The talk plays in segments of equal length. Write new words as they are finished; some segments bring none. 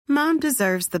Mom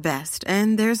deserves the best,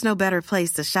 and there's no better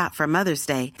place to shop for Mother's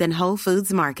Day than Whole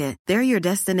Foods Market. They're your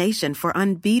destination for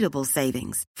unbeatable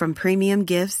savings, from premium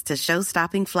gifts to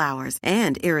show-stopping flowers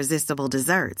and irresistible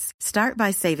desserts. Start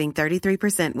by saving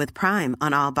 33% with Prime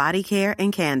on all body care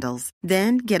and candles.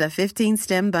 Then get a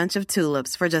 15-stem bunch of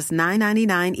tulips for just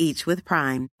 $9.99 each with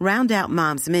Prime. Round out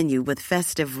Mom's menu with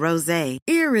festive rosé,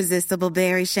 irresistible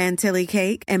berry chantilly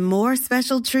cake, and more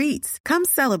special treats. Come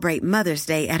celebrate Mother's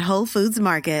Day at Whole Foods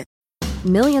Market.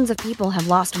 Millions of people have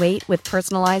lost weight with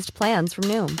personalized plans from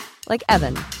Noom. Like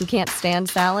Evan, who can't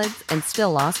stand salads and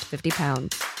still lost 50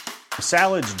 pounds.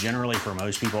 Salads generally for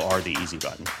most people are the easy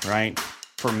button, right?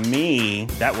 For me,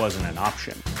 that wasn't an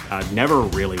option. I never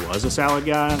really was a salad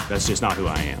guy. That's just not who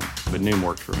I am. But Noom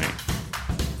worked for me.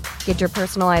 Get your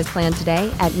personalized plan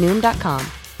today at Noom.com.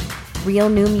 Real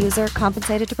Noom user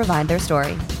compensated to provide their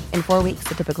story. In 4 weeks,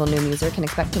 the typical Noom user can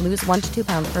expect to lose 1 to 2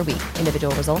 pounds per week.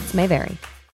 Individual results may vary.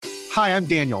 Hi, I'm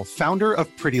Daniel, founder of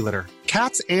Pretty Litter.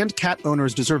 Cats and cat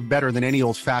owners deserve better than any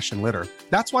old-fashioned litter.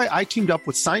 That's why I teamed up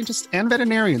with scientists and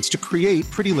veterinarians to create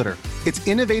Pretty Litter. Its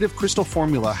innovative crystal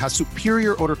formula has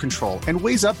superior odor control and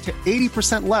weighs up to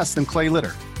 80% less than clay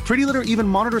litter. Pretty Litter even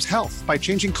monitors health by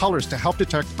changing colors to help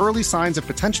detect early signs of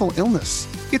potential illness.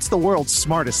 It's the world's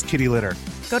smartest kitty litter.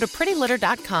 Go to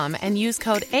prettylitter.com and use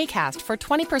code ACAST for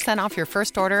 20% off your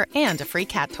first order and a free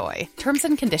cat toy. Terms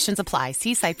and conditions apply.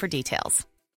 See site for details.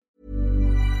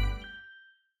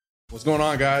 What's going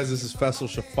on, guys? This is Faysal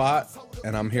Shafaat,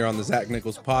 and I'm here on the Zach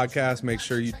Nichols podcast. Make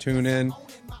sure you tune in.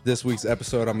 This week's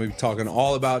episode, I'm going to be talking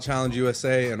all about Challenge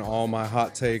USA and all my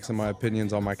hot takes and my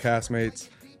opinions on my castmates.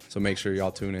 So make sure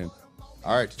y'all tune in.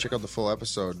 All right, to check out the full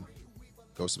episode,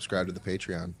 go subscribe to the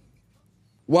Patreon.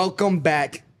 Welcome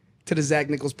back to the Zach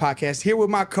Nichols podcast. Here with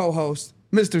my co-host,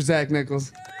 Mr. Zach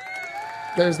Nichols.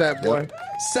 There's that boy. Yep.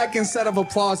 Second set of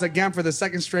applause again for the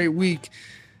second straight week.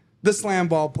 The slam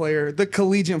ball player, the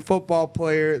collegiate football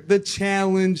player, the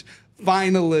challenge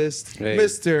finalist,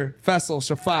 Mr. Faysal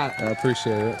Shafaat. I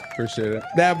appreciate it.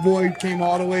 That boy came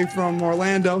all the way from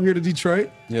Orlando here to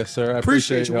Detroit. Yes, sir. I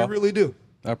appreciate you. Y'all. We really do.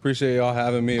 I appreciate y'all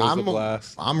having me. It was a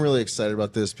blast. I'm really excited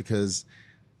about this because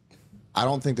I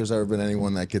don't think there's ever been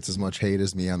anyone that gets as much hate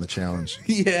as me on the challenge.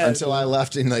 Yeah. Until I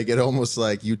left and it almost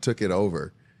like you took it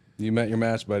over. You met your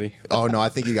match, buddy. Oh, no, I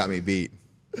think you got me beat.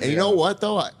 And you know what,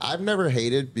 though? I've never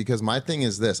hated, because my thing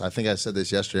is this. I think I said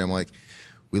this yesterday. I'm like,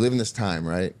 we live in this time,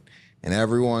 right? And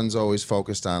everyone's always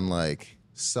focused on,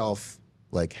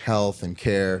 health and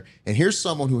care. And here's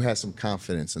someone who has some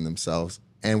confidence in themselves,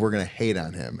 and we're going to hate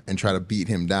on him and try to beat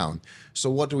him down. So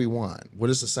what do we want? What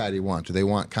does society want? Do they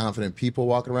want confident people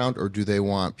walking around, or do they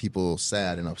want people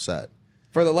sad and upset?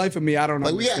 For the life of me, I don't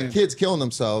know. Like, we got kids killing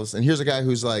themselves, and here's a guy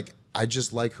who's like, I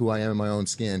just like who I am in my own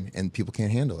skin, and people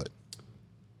can't handle it.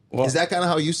 Well, is that kind of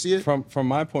how you see it? From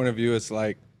my point of view, it's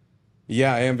like,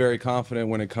 yeah, I am very confident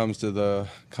when it comes to the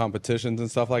competitions and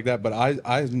stuff like that. But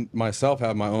I myself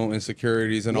have my own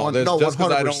insecurities and all this. No, just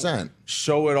because I 100%. don't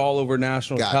show it all over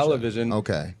national television.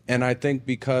 Okay. And I think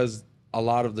because a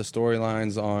lot of the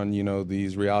storylines on,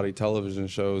 these reality television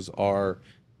shows are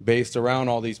based around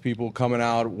all these people coming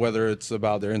out, whether it's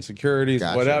about their insecurities,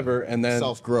 whatever, and then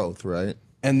self-growth, right?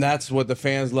 And that's what the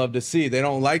fans love to see. They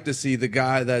don't like to see the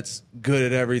guy that's good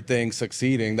at everything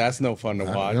succeeding. That's no fun to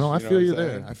watch. I feel you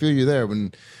there. I feel you there. I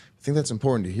think that's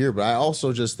important to hear. But I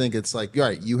also just think it's like, all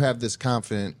right, you have this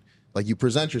confident, like, you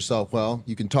present yourself well,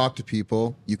 you can talk to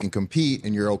people, you can compete,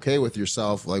 and you're okay with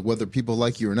yourself. Like, whether people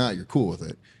like you or not, you're cool with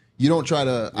it. You don't try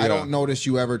to. Yeah. I don't notice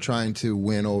you ever trying to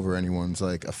win over anyone's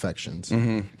affections.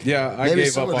 Mm-hmm. Yeah, I maybe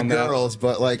gave some up of the on girls,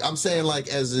 but I'm saying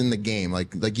as in the game,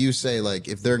 like you say,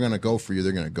 if they're gonna go for you,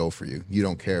 they're gonna go for you. You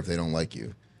don't care if they don't like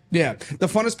you. Yeah, the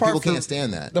funnest part. People can't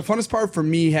stand that. The funnest part for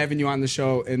me having you on the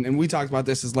show, and we talked about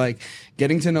this, is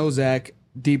getting to know Zach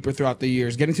deeper throughout the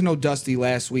years, getting to know Dusty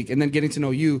last week, and then getting to know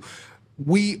you.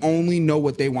 We only know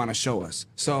what they want to show us.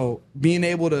 So being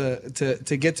able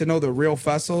to get to know the real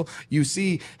Faysal, you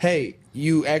see, hey,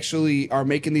 you actually are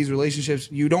making these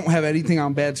relationships. You don't have anything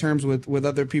on bad terms with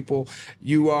other people.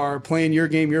 You are playing your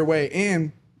game your way,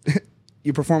 and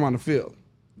you perform on the field,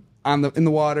 in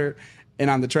the water, and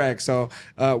on the track. So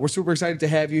we're super excited to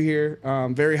have you here.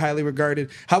 Very highly regarded.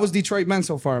 How was Detroit been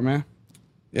so far, man?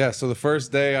 Yeah, so the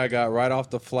first day I got right off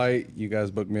the flight. You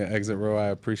guys booked me an exit row.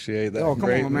 I appreciate that. Oh, come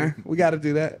on, man. We got to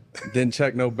do that. Didn't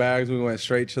check no bags. We went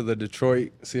straight to the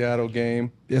Detroit-Seattle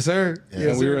game. Yes, sir. Yeah.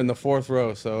 And we were in the fourth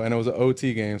row, and it was an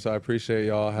OT game, so I appreciate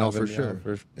y'all having me sure. on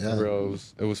for real.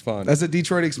 It was fun. That's a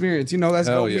Detroit experience. That's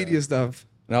Go Media stuff.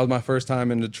 And that was my first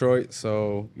time in Detroit,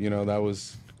 so,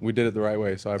 we did it the right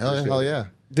way, so I appreciate it. Hell yeah.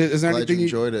 Is there Glad anything you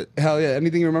enjoyed it. Hell yeah!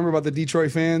 Anything you remember about the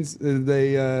Detroit fans?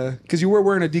 Because you were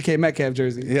wearing a DK Metcalf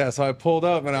jersey. Yeah, so I pulled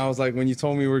up and I was like, when you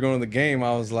told me we were going to the game,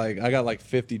 I was like, I got like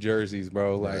 50 jerseys,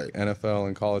 bro, like Right. NFL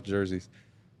and college jerseys.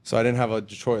 So I didn't have a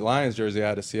Detroit Lions jersey. I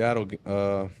had a Seattle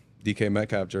DK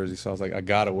Metcalf jersey. So I was like, I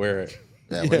gotta wear it.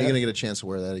 Yeah, when are you gonna get a chance to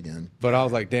wear that again? But I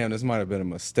was like, damn, this might have been a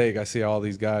mistake. I see all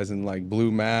these guys in like blue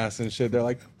masks and shit. They're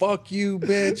like, fuck you,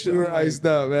 bitch. We were iced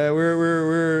up, man.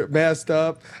 We're masked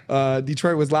up.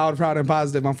 Detroit was loud, proud, and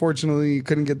positive. Unfortunately, you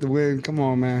couldn't get the win. Come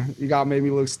on, man. You got made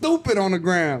me look stupid on the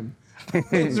gram. I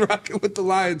was rocking with the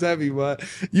Lions heavy, but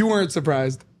you weren't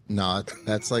surprised. No,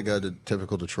 that's like a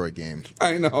typical Detroit game.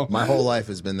 I know. My whole life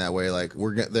has been that way. Like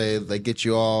they get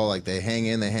you all, like they hang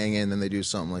in, then they do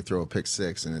something like throw a pick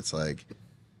six, and it's like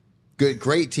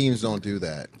great teams don't do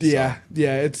that. Yeah,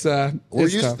 it's We're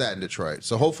it's used tough. to that in Detroit,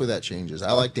 so hopefully that changes.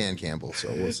 I like Dan Campbell,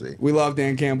 so we'll see. We love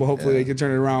Dan Campbell. Hopefully they can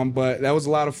turn it around. But that was a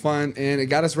lot of fun, and it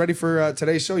got us ready for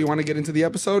today's show. You want to get into the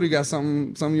episode? You got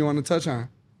something you want to touch on?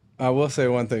 I will say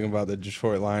one thing about the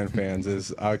Detroit Lion fans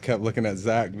is I kept looking at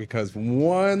Zach because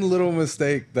one little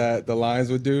mistake that the Lions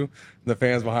would do, the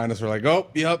fans behind us were like, oh,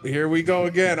 yep, here we go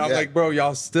again. I'm like, bro,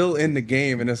 y'all still in the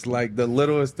game. And it's like the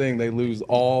littlest thing, they lose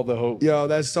all the hope. Yo,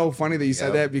 that's so funny that you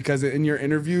said that because in your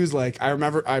interviews, like I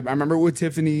remember with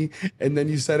Tiffany, and then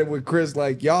you said it with Chris,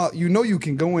 like y'all, you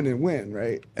can go in and win,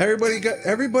 right?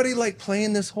 Everybody like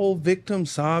playing this whole victim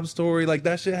sob story. Like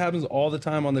that shit happens all the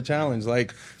time on the challenge.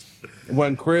 Like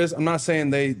when Chris, I'm not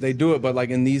saying they do it, but like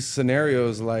in these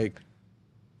scenarios, like,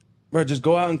 bro, just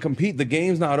go out and compete. The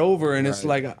game's not over. And it's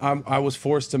like I was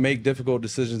forced to make difficult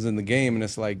decisions in the game. And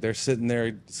it's like they're sitting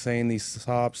there saying these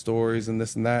sob stories and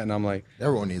this and that. And I'm like,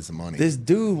 Everyone needs the money. this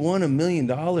dude won $1 million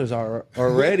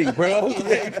already, bro.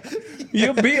 Like,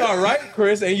 you'll be all right,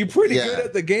 Chris. And you're pretty good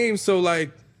at the game. So, like,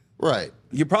 Right.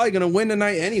 you're probably going to win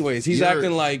tonight anyways. He's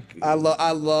acting like I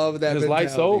love that. his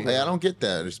life's mentality. over. Hey, I don't get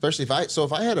that. Especially if I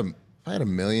had $1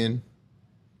 million,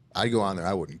 I'd go on there.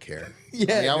 I wouldn't care.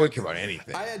 Yeah, I wouldn't care about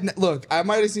anything. Look, I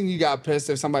might have seen you got pissed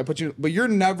if somebody put you, but you're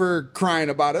never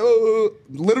crying about it. Oh,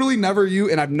 literally never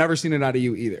you, and I've never seen it out of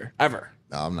you either, ever.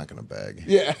 No, I'm not gonna beg.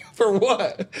 Yeah, for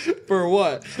what? For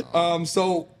what?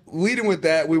 So leading with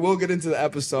that, we will get into the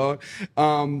episode.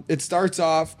 It starts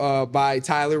off by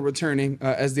Tyler returning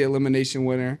as the elimination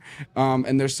winner,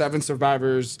 and there's 7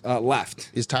 survivors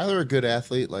left. Is Tyler a good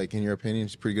athlete? Like in your opinion,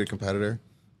 he's a pretty good competitor.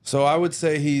 So I would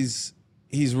say he's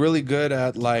really good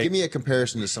at like. Give me a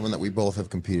comparison to someone that we both have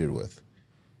competed with.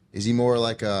 Is he more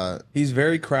like a? He's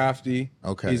very crafty.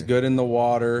 Okay. He's good in the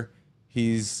water.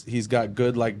 He's got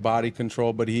good like body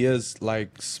control, but he is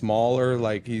like smaller.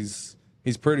 Like he's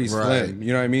pretty slim. Right.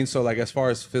 You know what I mean? So like as far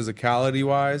as physicality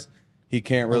wise, he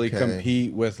can't really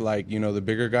compete with like the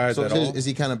bigger guys So at all. is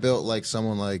he kind of built like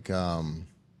someone like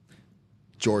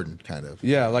Jordan, kind of?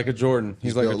 Yeah, like a Jordan.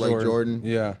 He's like a built like Jordan?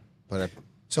 Yeah. But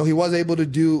So he was able to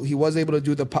do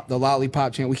the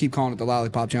lollipop challenge. We keep calling it the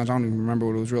lollipop challenge. I don't even remember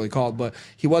what it was really called, but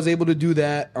he was able to do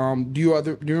that. Do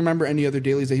you remember any other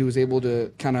dailies that he was able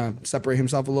to kind of separate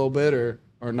himself a little bit, or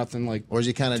nothing like? or is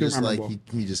he kind of too just like memorable?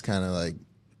 he just kind of like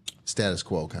status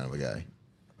quo kind of a guy?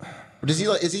 Or is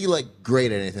he like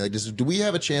great at anything? Like, do we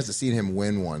have a chance to see him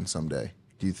win one someday?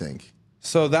 Do you think?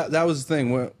 So that was the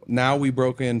thing. Now we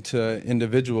broke into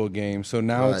individual games. So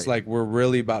now it's like we're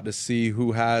really about to see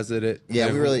who has it. Yeah,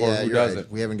 who you're doesn't.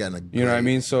 right. We haven't gotten a. You know what I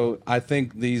mean? So I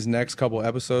think these next couple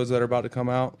episodes that are about to come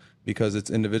out, because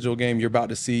it's individual game, you're about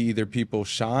to see either people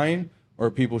shine or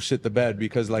people shit the bed.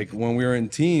 Because like when we were in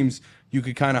teams, you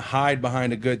could kind of hide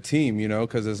behind a good team,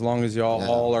 because as long as y'all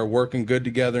all are working good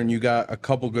together and you got a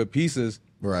couple good pieces.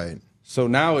 Right. So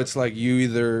now it's like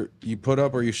you put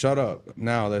up or you shut up.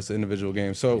 Now that's the individual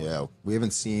game. So yeah, we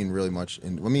haven't seen really much. I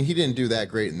mean, he didn't do that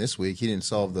great in this week. He didn't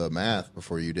solve the math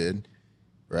before you did,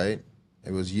 right?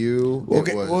 It was you. We'll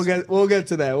get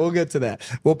to that. We'll get to that.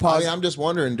 We'll pause. I mean, I'm just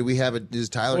wondering, do we have is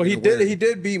Tyler? Well, he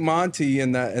did beat Monty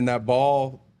in that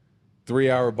ball.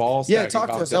 3-hour ball. Yeah, talk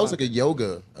to us. That was like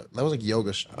yoga.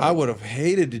 I would have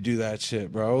hated to do that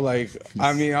shit, bro. Like,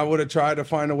 I mean, I would have tried to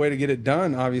find a way to get it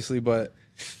done, obviously, but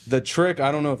the trick,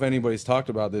 I don't know if anybody's talked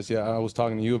about this. Yeah, I was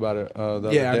talking to you about it the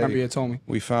other day. I remember you told me.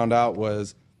 We found out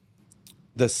was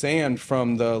the sand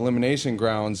from the elimination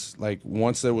grounds, like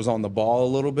once it was on the ball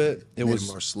a little bit, it was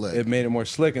more slick. It made it more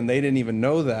slick, and they didn't even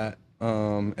know that.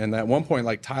 And at one point,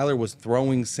 like Tyler was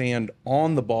throwing sand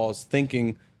on the balls,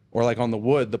 thinking, or like on the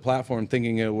wood, the platform,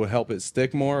 thinking it would help it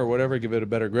stick more or whatever, give it a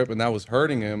better grip, and that was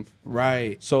hurting him.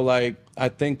 Right. So like, I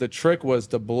think the trick was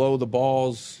to blow the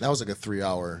balls. That was like a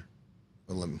 3-hour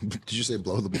Did you say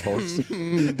blow the balls?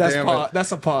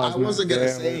 That's a pause. I wasn't going to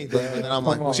say anything, but then I'm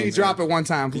like, She drop it one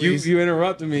time, please. You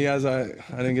interrupted me as I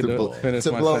didn't get to finish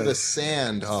my blow sentence. the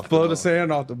sand off. Blow the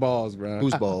sand off the balls, bro.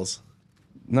 Whose balls?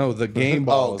 No, the game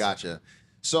balls. Oh, gotcha.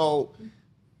 So,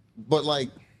 but like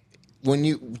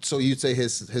you'd say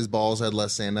his balls had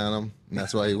less sand on them, and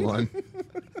that's why he won.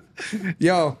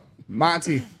 Yo,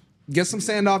 Monty, get some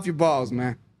sand off your balls,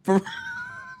 man.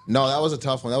 No, that was a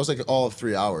tough one. That was like all of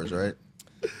 3 hours, right?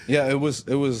 Yeah, it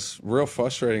was real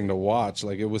frustrating to watch.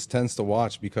 Like, it was tense to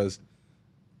watch because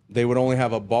they would only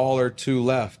have a ball or two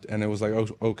left, and it was like, oh,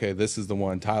 okay, this is the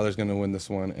one. Tyler's going to win this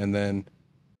one, and then.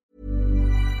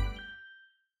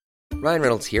 Ryan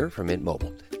Reynolds here from Mint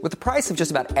Mobile. With the price of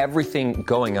just about everything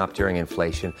going up during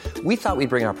inflation, we thought we'd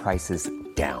bring our prices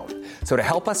down. So to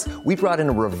help us, we brought in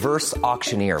a reverse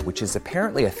auctioneer, which is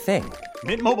apparently a thing.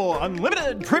 Mint Mobile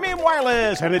Unlimited Premium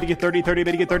Wireless. How to get 30, 30,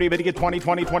 bit to get 30, bit to get 20,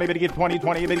 20, 20, bit to get 20,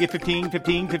 20, bit to get 15,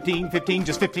 15, 15, 15,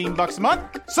 just $15 a month?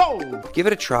 Sold! Give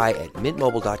it a try at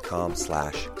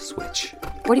mintmobile.com/switch.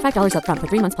 $45 up front for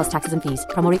 3 months plus taxes and fees.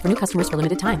 Promo rate for new customers for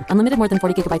limited time. Unlimited more than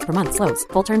 40 gigabytes per month. Slows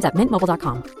full terms at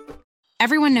mintmobile.com.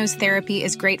 Everyone knows therapy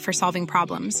is great for solving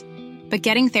problems, but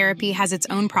getting therapy has its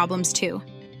own problems too,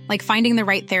 like finding the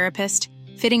right therapist,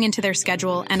 fitting into their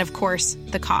schedule, and of course,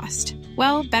 the cost.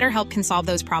 Well, BetterHelp can solve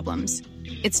those problems.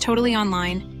 It's totally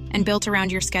online and built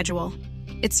around your schedule.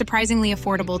 It's surprisingly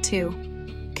affordable too.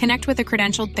 Connect with a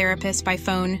credentialed therapist by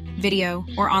phone, video,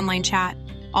 or online chat,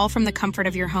 all from the comfort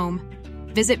of your home.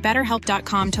 Visit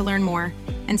BetterHelp.com to learn more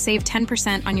and save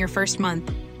 10% on your first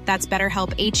month. That's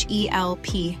BetterHelp,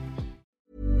 H-E-L-P.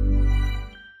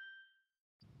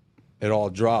 It all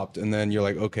dropped, and then you're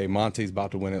like, okay, Monty's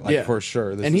about to win it, for sure.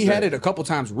 And he had it a couple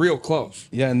times real close.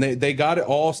 Yeah, and they got it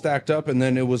all stacked up, and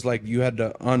then it was like you had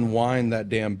to unwind that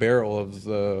damn barrel of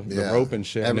the rope and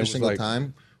shit. Every single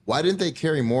time. Why didn't they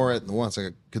carry more at once?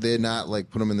 Like, could they not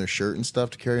like put them in their shirt and stuff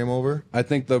to carry them over? I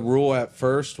think the rule at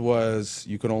first was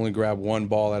you could only grab one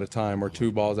ball at a time or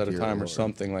two balls at a time or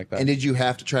something like that. And did you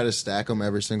have to try to stack them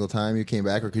every single time you came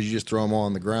back, or could you just throw them all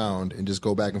on the ground and just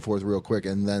go back and forth real quick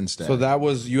and then stack? So that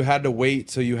was, you had to wait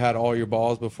till you had all your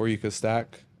balls before you could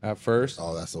stack at first.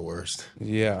 Oh, that's the worst.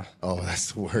 Yeah. Oh,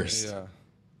 that's the worst. Yeah.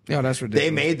 Yeah, that's ridiculous.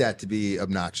 They made that to be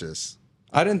obnoxious.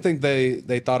 I didn't think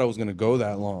they thought it was going to go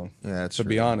that long. Yeah, that's to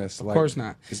be honest. Of course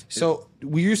not. So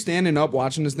were you standing up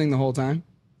watching this thing the whole time?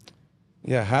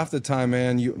 Yeah, half the time,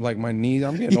 man. You like my knees.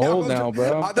 I'm getting old now,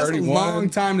 bro. I'm that's 31. a long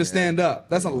time to stand up.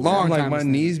 That's a long time. Like my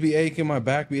knees be aching, my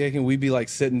back be aching. We'd be like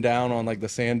sitting down on like the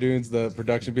sand dunes. The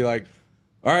production be like,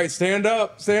 "All right, stand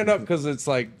up," because it's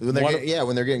like when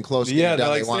they're getting close. To they're down,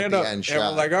 like, they want stand the up. end And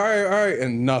shot. we're like, all right,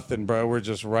 and nothing, bro. We're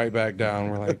just right back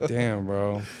down. We're like, damn,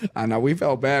 bro. I know we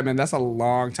felt bad, man. That's a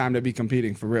long time to be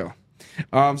competing for real.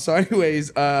 So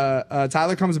anyways,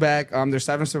 Tyler comes back. There's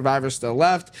 7 survivors still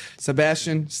left.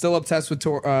 Sebastian still obsessed with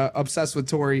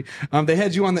Tori. They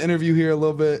had you on the interview here a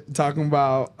little bit talking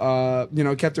about,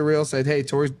 kept it real, said, hey,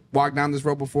 Tori's walked down this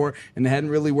road before and it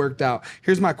hadn't really worked out.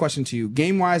 Here's my question to you.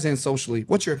 Game-wise and socially,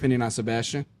 what's your opinion on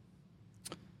Sebastian?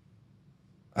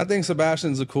 I think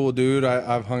Sebastian's a cool dude.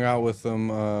 I've hung out with him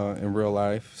in real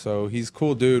life. So he's a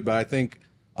cool dude, but I think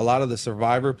a lot of the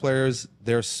Survivor players,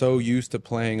 they're so used to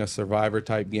playing a Survivor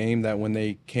type game that when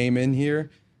they came in here,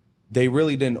 they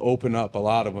really didn't open up, a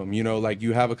lot of them. You know, like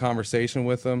you have a conversation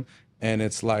with them and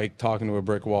it's like talking to a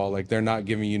brick wall. Like they're not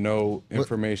giving you no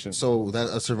information. So that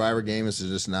a Survivor game is to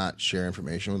just not share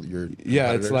information with your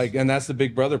Yeah, it's like, and that's the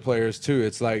Big Brother players too.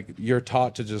 It's like you're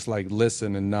taught to just like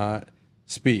listen and not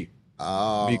speak.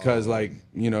 Oh. Because like,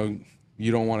 you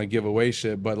don't want to give away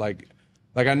shit, but like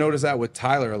I noticed that with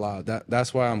Tyler a lot.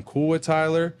 That's why I'm cool with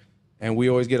Tyler, and we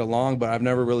always get along. But I've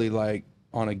never really like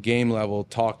on a game level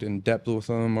talked in depth with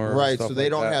them or right. Stuff so they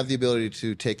like don't that. have the ability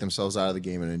to take themselves out of the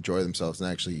game and enjoy themselves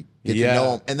and actually get to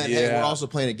know them. And then hey, we're also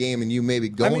playing a game, and you may be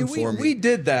going for me. We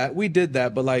did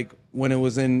that, but like when it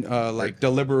was in like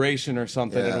deliberation or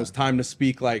something, and it was time to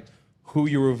speak, like who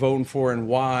you were voting for and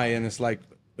why, and it's like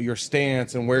your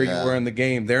stance and where you were in the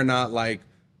game. They're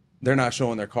not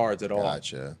showing their cards at all.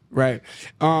 Gotcha. Right.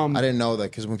 I didn't know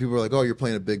that because when people were like, "Oh, you're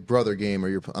playing a Big Brother game,"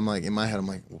 or I'm like, in my head, I'm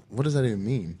like, "What does that even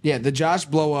mean?" Yeah, the Josh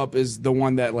blow up is the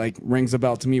one that like rings a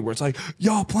bell to me, where it's like,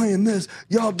 "Y'all playing this,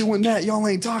 y'all doing that, y'all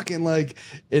ain't talking." Like,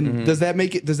 and does that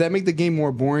make the game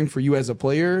more boring for you as a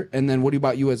player? And then what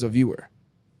about you as a viewer?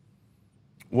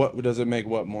 What does it make?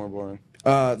 What more boring?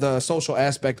 The social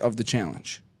aspect of the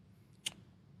challenge.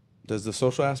 Does the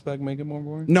social aspect make it more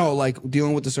boring? No, like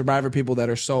dealing with the Survivor people that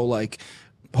are so like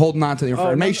holding on to the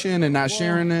information and not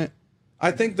sharing it.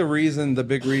 I think the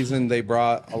big reason they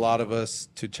brought a lot of us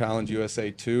to Challenge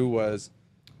USA 2 was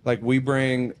like we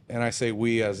bring, and I say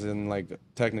we as in like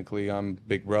technically I'm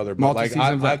Big Brother, but like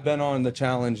I've been on the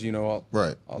challenge, you know,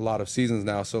 a lot of seasons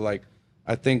now. So like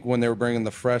I think when they were bringing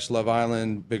the fresh Love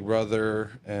Island, Big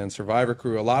Brother, and Survivor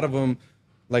crew, a lot of them,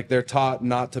 like they're taught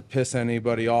not to piss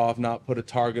anybody off, not put a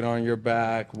target on your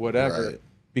back, whatever,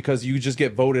 because you just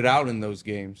get voted out in those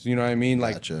games. You know what I mean?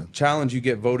 Like challenge, you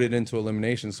get voted into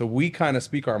elimination. So we kind of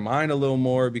speak our mind a little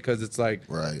more because it's like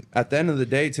at the end of the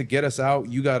day, to get us out,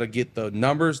 you got to get the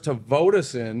numbers to vote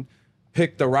us in.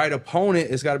 Pick the right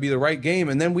opponent. It's got to be the right game,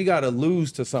 and then we got to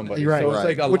lose to somebody. So it's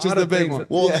like a lot of things.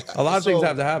 A lot of things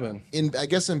have to happen. I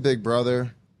guess in Big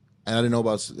Brother, and I didn't know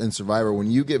about in Survivor, when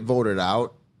you get voted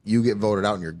out,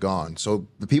 and you're gone. So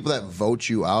the people that vote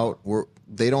you out,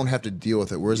 they don't have to deal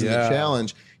with it. Whereas in the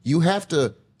challenge, you have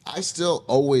to. I still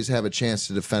always have a chance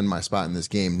to defend my spot in this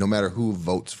game, no matter who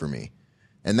votes for me,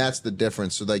 and that's the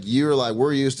difference. So like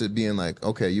we're used to being like,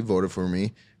 okay, you voted for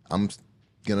me, I'm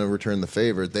gonna return the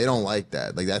favor. They don't like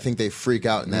that. Like I think they freak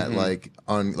out in that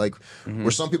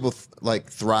where some people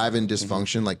thrive in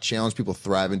dysfunction, like challenge people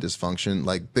thrive in dysfunction.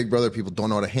 Like Big Brother people don't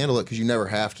know how to handle it because you never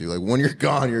have to. Like when you're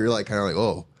gone, you're like kind of like,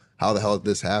 oh, how the hell did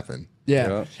this happen?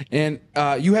 Yeah. And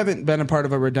you haven't been a part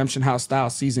of a Redemption House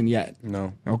style season yet.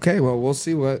 No. Okay, well we'll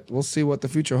see what the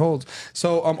future holds.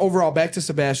 So overall, back to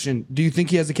Sebastian, do you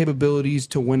think he has the capabilities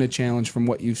to win a challenge from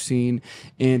what you've seen,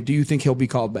 and do you think he'll be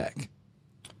called back?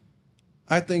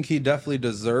 I think he definitely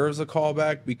deserves a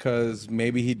callback because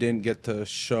maybe he didn't get to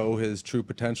show his true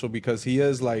potential because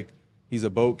he's a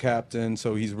boat captain,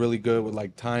 so he's really good with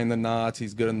like tying the knots.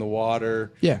 He's good in the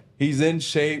water. Yeah. He's in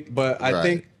shape, but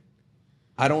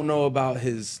I don't know about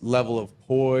his level of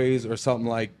poise or something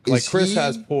like Chris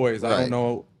has poise. I don't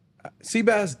know.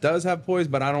 Seabass does have poise,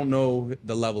 but I don't know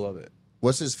the level of it.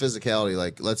 What's his physicality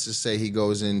like? Let's just say he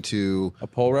goes into a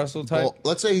pole wrestle type.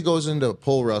 Let's say he goes into a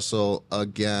pole wrestle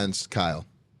against Kyle.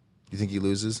 You think he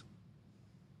loses?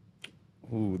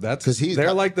 Ooh, that's because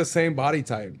they're like the same body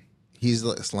type. He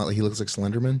looks like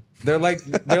Slenderman. They're like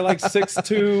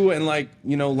 6'2" and like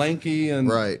lanky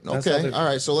and Okay, all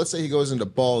right. So let's say he goes into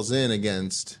balls in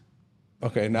against.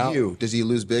 Okay, now does he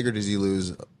lose big or does he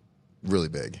lose really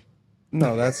big?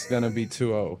 No, that's gonna be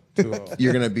 2-0. 2-0.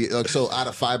 You're gonna be so out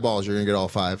of 5 balls, you're gonna get all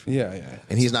 5. Yeah.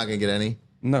 And he's not gonna get any.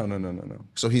 No.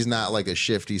 So he's not like a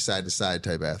shifty side to side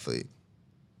type athlete.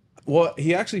 Well,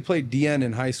 he actually played DN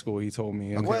in high school. He told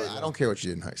me. Okay, I don't care what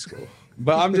you did in high school.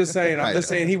 But I'm just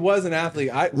saying he was an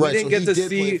athlete. We didn't get to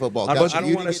see football. I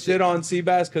don't want to shit on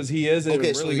Seabass because he is in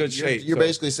really good shape. You're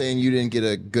basically saying you didn't get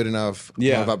a good enough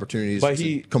amount of opportunities. But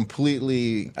he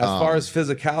completely. As far as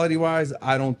physicality wise,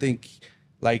 I don't think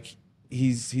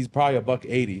he's probably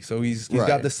 $180. So he's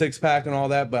got the 6-pack and all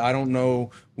that. But I don't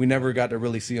know. We never got to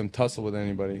really see him tussle with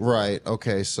anybody. Right.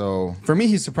 Okay. So for me,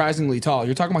 he's surprisingly tall.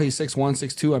 You're talking about he's 6'1",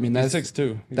 6'2". I mean, that's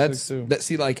 6'2". That's 6'2".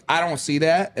 See, like I don't see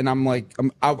that, and I'm like,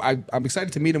 I'm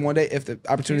excited to meet him one day if the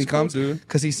opportunity comes,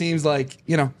 because he seems like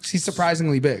he's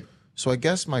surprisingly big. So I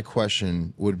guess my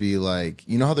question would be like,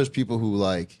 how there's people who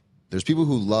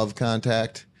love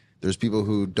contact. There's people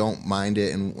who don't mind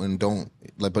it and don't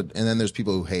like, and then there's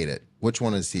people who hate it. Which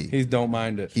one is he? He don't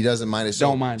mind it. He doesn't mind it. So,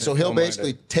 don't mind it. So he'll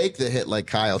basically take the hit like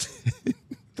Kyle did.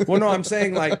 Well, no, I'm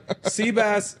saying like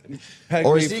Seabass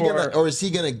or is he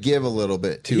gonna give a little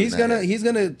bit too?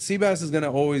 Seabass is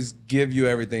gonna always give you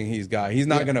everything he's got. He's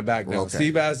not gonna back down.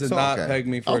 Okay. Seabass does not peg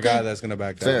me for a guy that's gonna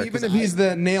back down. Fair, even if he's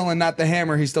the nail and not the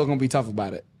hammer, he's still gonna be tough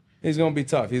about it. He's gonna be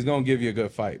tough. He's gonna give you a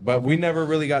good fight. But we never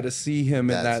really got to see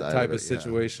him in that type of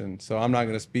situation. So I'm not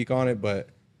gonna speak on it, but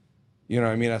you know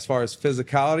what I mean? As far as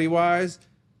physicality wise,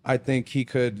 I think he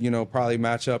could, probably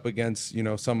match up against,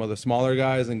 some of the smaller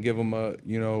guys and give them a,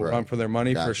 run for their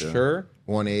money for sure.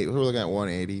 180. We're looking at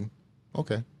 180.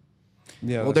 Okay.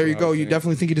 Yeah. Well, there you go. You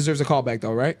definitely think he deserves a callback,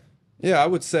 though, right? Yeah, I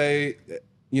would say,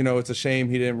 it's a shame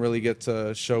he didn't really get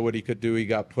to show what he could do. He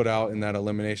got put out in that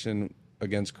elimination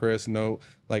against Chris.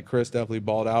 Chris definitely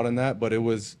balled out in that, but it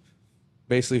was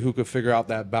basically who could figure out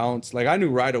that bounce. Like I knew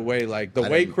right away, the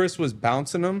way Chris was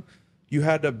bouncing him, you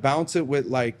had to bounce it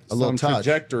with some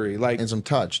trajectory, and some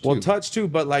touch too. Well, touch too,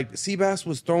 but Seabass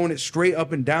was throwing it straight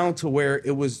up and down to where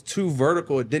it was too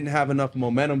vertical. It didn't have enough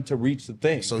momentum to reach the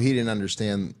thing. So he didn't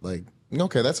understand.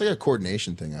 Okay, that's like a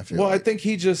coordination thing. I feel. Well, I think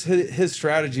he just his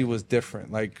strategy was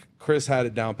different. Chris had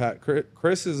it down pat.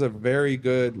 Chris is a very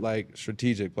good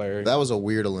strategic player. That was a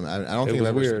weird elimination. I don't think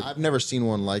I've never seen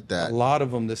one like that. A lot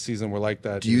of them this season were like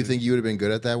that. Do you think you would have been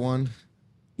good at that one?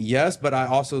 Yes, but I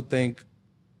also think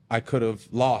I could have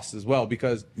lost as well,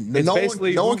 because it's no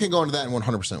basically one can go into that and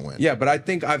 100% win. Yeah, but I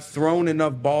think I've thrown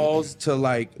enough balls to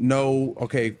like know,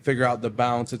 okay, figure out the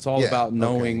bounce. It's all about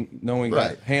knowing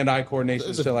Right. hand-eye coordination,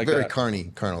 It's a shit like very that.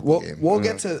 carnal game. We'll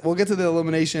get to the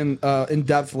elimination in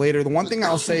depth later. The one thing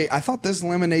I'll say, I thought this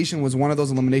elimination was one of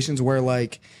those eliminations where,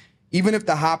 like, even if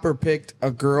the Hopper picked a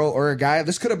girl or a guy,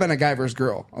 this could have been a guy versus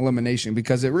girl elimination,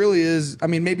 because it really is. I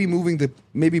mean, maybe moving the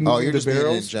you're just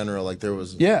barrels in general, like there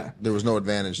was no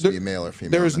advantage to be male or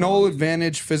female. There was no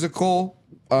advantage physical.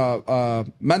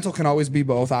 Mental can always be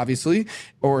both, obviously,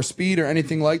 or speed or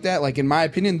anything like that. Like, in my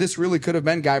opinion, this really could have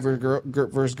been guy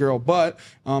versus girl. But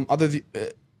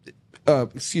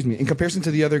in comparison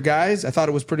to the other guys, I thought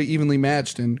it was pretty evenly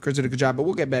matched, and Chris did a good job. But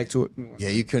we'll get back to it. Yeah,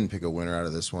 you couldn't pick a winner out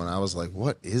of this one. I was like,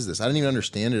 what is this? I didn't even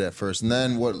understand it at first. And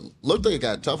then what looked like it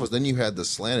got tough was then you had the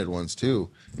slanted ones too.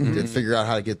 Didn't figure out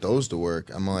how to get those to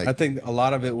work. I'm like, I think a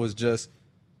lot of it was just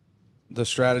the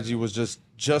strategy was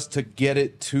just to get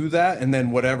it to that, and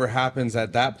then whatever happens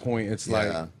at that point, it's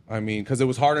like, I mean, because it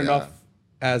was hard enough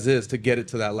as is to get it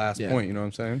to that last point. You know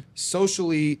what I'm saying?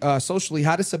 Socially,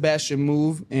 how did Sebastian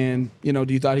move? And do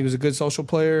you thought he was a good social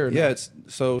player? Or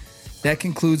so that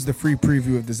concludes the free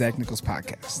preview of the Zach Nichols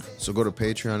podcast. So go to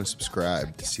Patreon and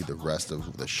subscribe to see the rest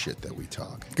of the shit that we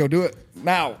talk. Go do it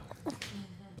now.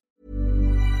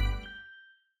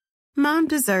 Mom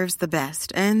deserves the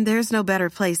best, and there's no better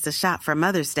place to shop for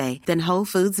Mother's Day than Whole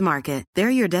Foods Market. They're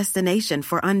your destination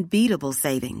for unbeatable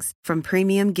savings, from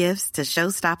premium gifts to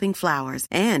show-stopping flowers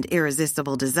and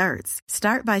irresistible desserts.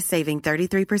 Start by saving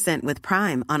 33% with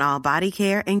Prime on all body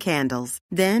care and candles.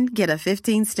 Then get a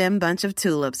 15-stem bunch of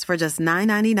tulips for just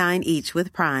 $9.99 each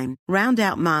with Prime. Round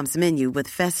out Mom's menu with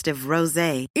festive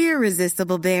rosé,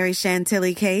 irresistible berry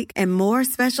chantilly cake, and more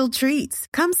special treats.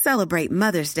 Come celebrate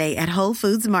Mother's Day at Whole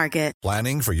Foods Market.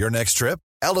 Planning for your next trip?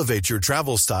 Elevate your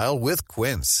travel style with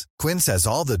Quince. Quince has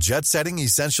all the jet-setting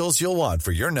essentials you'll want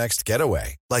for your next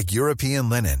getaway, like European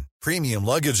linen, premium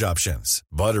luggage options,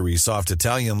 buttery soft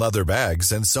Italian leather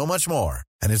bags, and so much more.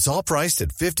 And it's all priced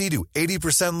at 50 to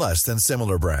 80% less than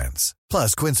similar brands.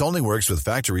 Plus, Quince only works with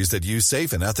factories that use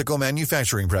safe and ethical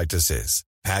manufacturing practices.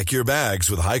 Pack your bags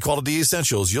with high-quality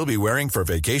essentials you'll be wearing for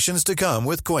vacations to come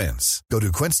with Quince. Go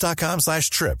to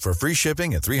quince.com/trip for free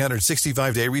shipping and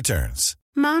 365-day returns.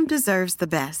 Mom deserves the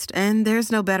best, and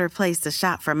there's no better place to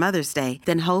shop for Mother's Day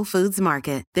than Whole Foods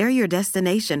Market. They're your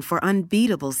destination for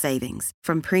unbeatable savings,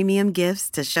 from premium gifts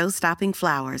to show-stopping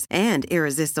flowers and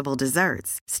irresistible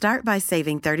desserts. Start by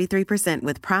saving 33%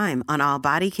 with Prime on all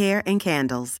body care and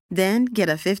candles. Then get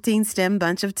a 15-stem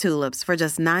bunch of tulips for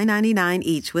just $9.99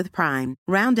 each with Prime.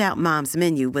 Round out Mom's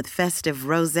menu with festive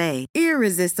rosé,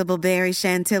 irresistible berry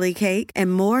chantilly cake,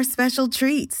 and more special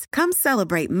treats. Come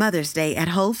celebrate Mother's Day at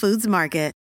Whole Foods Market.